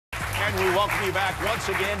right, we welcome you back once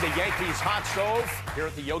again to Yankees Hot Stove here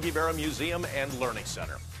at the Yogi Berra Museum and Learning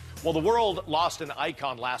Center. Well, the world lost an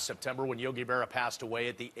icon last September when Yogi Berra passed away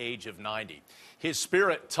at the age of 90. His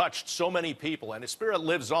spirit touched so many people, and his spirit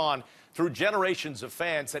lives on through generations of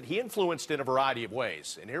fans that he influenced in a variety of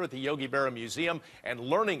ways. And here at the Yogi Berra Museum and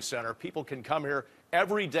Learning Center, people can come here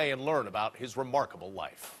every day and learn about his remarkable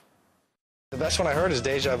life. The best one I heard is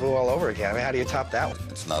deja vu all over again. I mean, how do you top that one?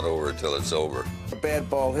 It's not over until it's over. A bad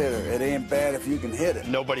ball hitter. It ain't bad if you can hit it.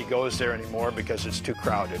 Nobody goes there anymore because it's too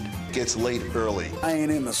crowded. It gets late early. I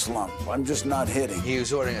ain't in the slump. I'm just not hitting. He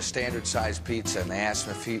was ordering a standard-sized pizza, and they asked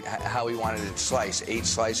him how he wanted it sliced, 8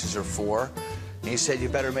 slices or 4. And he said, "You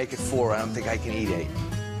better make it 4. I don't think I can eat 8.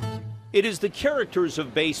 It is the characters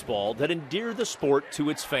of baseball that endear the sport to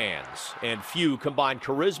its fans, and few combine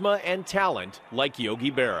charisma and talent like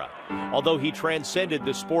Yogi Berra. Although he transcended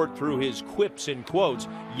the sport through his quips and quotes,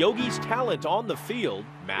 Yogi's talent on the field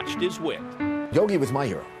matched his wit. Yogi was my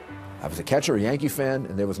hero. I was a catcher, a Yankee fan,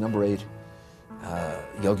 and there was number 8,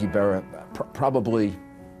 Yogi Berra, probably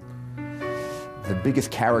the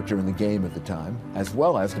biggest character in the game at the time, as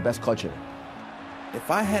well as the best clutch hitter.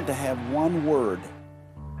 If I had to have one word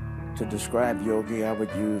to describe Yogi, I would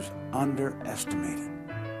use underestimated.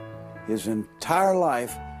 His entire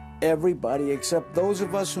life, everybody except those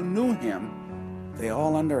of us who knew him, they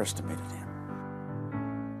all underestimated him.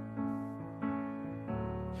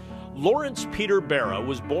 Lawrence Peter Berra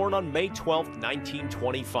was born on May 12,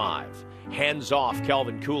 1925. Hands-off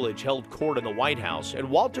Calvin Coolidge held court in the White House, and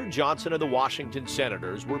Walter Johnson of the Washington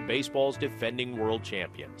Senators were baseball's defending world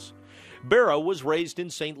champions. Berra was raised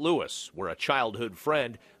in St. Louis, where a childhood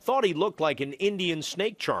friend thought he looked like an Indian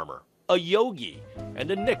snake charmer, a yogi,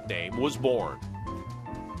 and a nickname was born.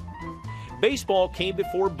 Baseball came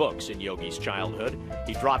before books in Yogi's childhood.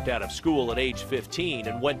 He dropped out of school at age 15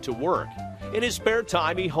 and went to work. In his spare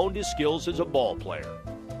time, he honed his skills as a ball player.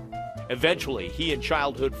 Eventually, he and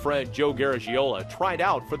childhood friend Joe Garagiola tried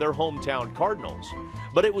out for their hometown Cardinals.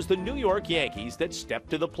 But it was the New York Yankees that stepped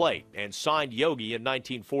to the plate and signed Yogi in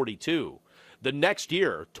 1942. The next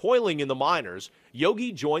year, toiling in the minors,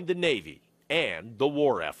 Yogi joined the Navy and the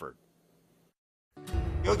war effort.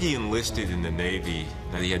 Yogi enlisted in the Navy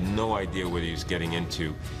that he had no idea what he was getting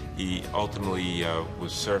into. He ultimately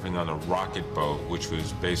was serving on a rocket boat, which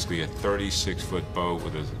was basically a 36-foot boat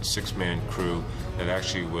with a 6-man crew that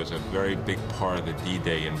actually was a very big part of the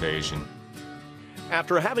D-Day invasion.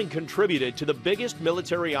 After having contributed to the biggest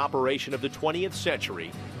military operation of the 20th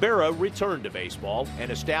century, Berra returned to baseball and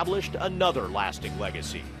established another lasting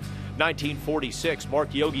legacy. 1946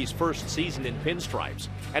 marked Yogi's first season in pinstripes,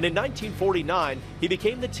 and in 1949, he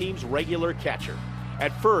became the team's regular catcher.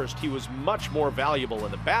 At first, he was much more valuable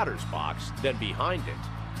in the batter's box than behind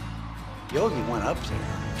it. Yogi went up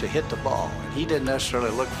there to hit the ball, and he didn't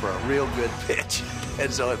necessarily look for a real good pitch,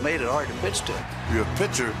 and so it made it hard to pitch to him. You're a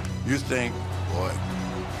pitcher, you think, boy,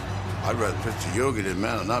 I'd rather pitch to Yogi than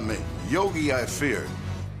Mantle, not me. Yogi I feared.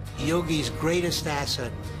 Yogi's greatest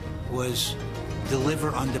asset was deliver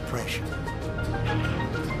under pressure.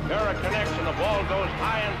 Berra connects and the ball goes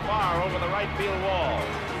high and far over the right field wall.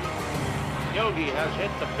 Yogi has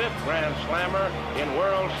hit the 5th Grand Slammer in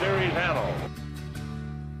World Series annals.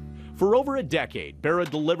 For over a decade, Berra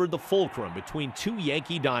delivered the fulcrum between 2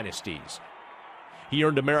 Yankee dynasties. He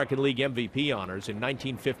earned American League MVP honors in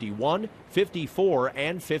 1951, 54,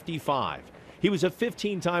 and 55. He was a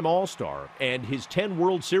 15-time All-Star, and his 10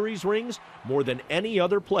 World Series rings more than any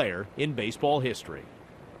other player in baseball history.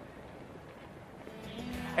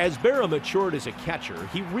 As Berra matured as a catcher,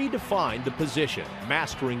 he redefined the position,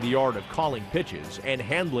 mastering the art of calling pitches and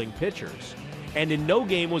handling pitchers. And in no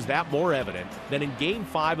game was that more evident than in Game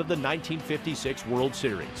 5 of the 1956 World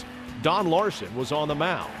Series. Don Larson was on the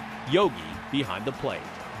mound, Yogi behind the plate.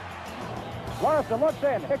 Larson looks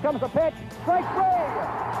in. Here comes the pitch. Strike 3.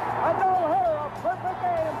 A no-hitter. A perfect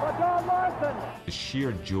game for Don Larson. The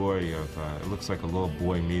sheer joy of, it looks like a little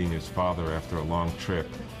boy meeting his father after a long trip.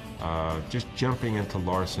 Just jumping into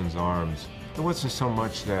Larson's arms. It wasn't so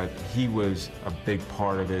much that he was a big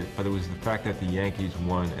part of it, but it was the fact that the Yankees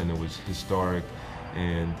won, and it was historic,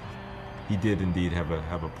 and he did indeed have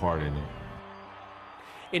a part in it.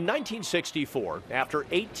 In 1964, after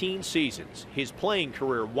 18 seasons, his playing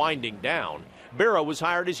career winding down, Berra was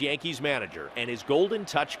hired as Yankees manager, and his golden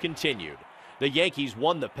touch continued. The Yankees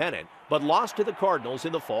won the pennant, but lost to the Cardinals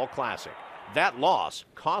in the Fall Classic. That loss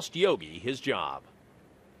cost Yogi his job.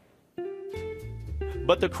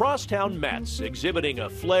 But the crosstown Mets, exhibiting a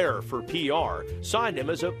flair for PR, signed him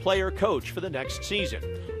as a player-coach for the next season.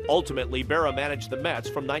 Ultimately, Berra managed the Mets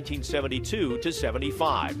from 1972 to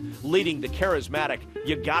 75, leading the charismatic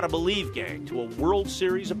You Gotta Believe gang to a World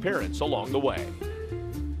Series appearance along the way.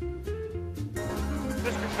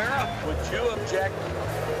 Mr. Berra, would you object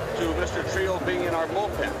to Mr. Trio being in our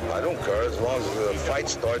bullpen? I don't care. As long as the fight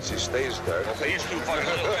starts, he stays there. He's too funny.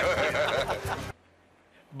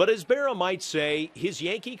 But as Berra might say, his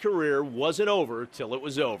Yankee career wasn't over till it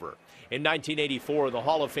was over. In 1984, the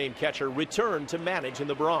Hall of Fame catcher returned to manage in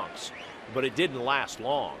the Bronx. But it didn't last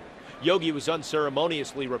long. Yogi was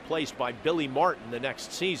unceremoniously replaced by Billy Martin the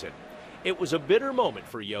next season. It was a bitter moment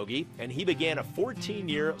for Yogi, and he began a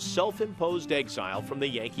 14-year self-imposed exile from the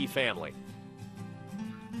Yankee family.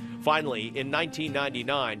 Finally, in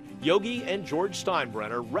 1999, Yogi and George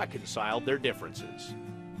Steinbrenner reconciled their differences.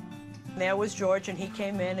 There was George, and he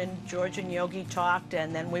came in, and George and Yogi talked,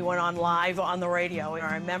 and then we went on live on the radio. And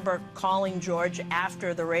I remember calling George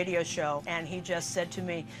after the radio show, and he just said to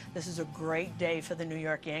me, "This is a great day for the New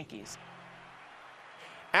York Yankees."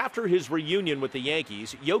 After his reunion with the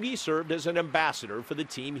Yankees, Yogi served as an ambassador for the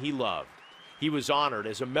team he loved. He was honored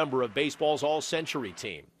as a member of baseball's all-century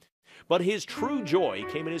team. But his true joy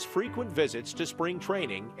came in his frequent visits to spring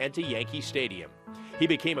training and to Yankee Stadium. He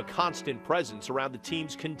became a constant presence around the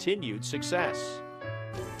team's continued success.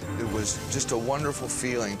 It was just a wonderful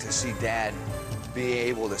feeling to see Dad be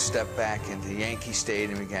able to step back into Yankee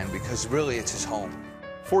Stadium again, because really it's his home.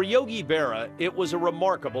 For Yogi Berra, it was a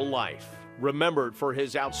remarkable life, remembered for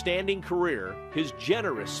his outstanding career, his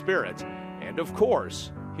generous spirit, and of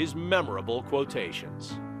course, his memorable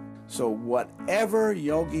quotations. So whatever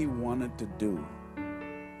Yogi wanted to do,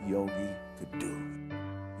 Yogi could do.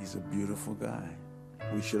 He's a beautiful guy.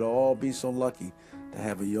 We should all be so lucky to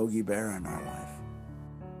have a Yogi Berra in our life.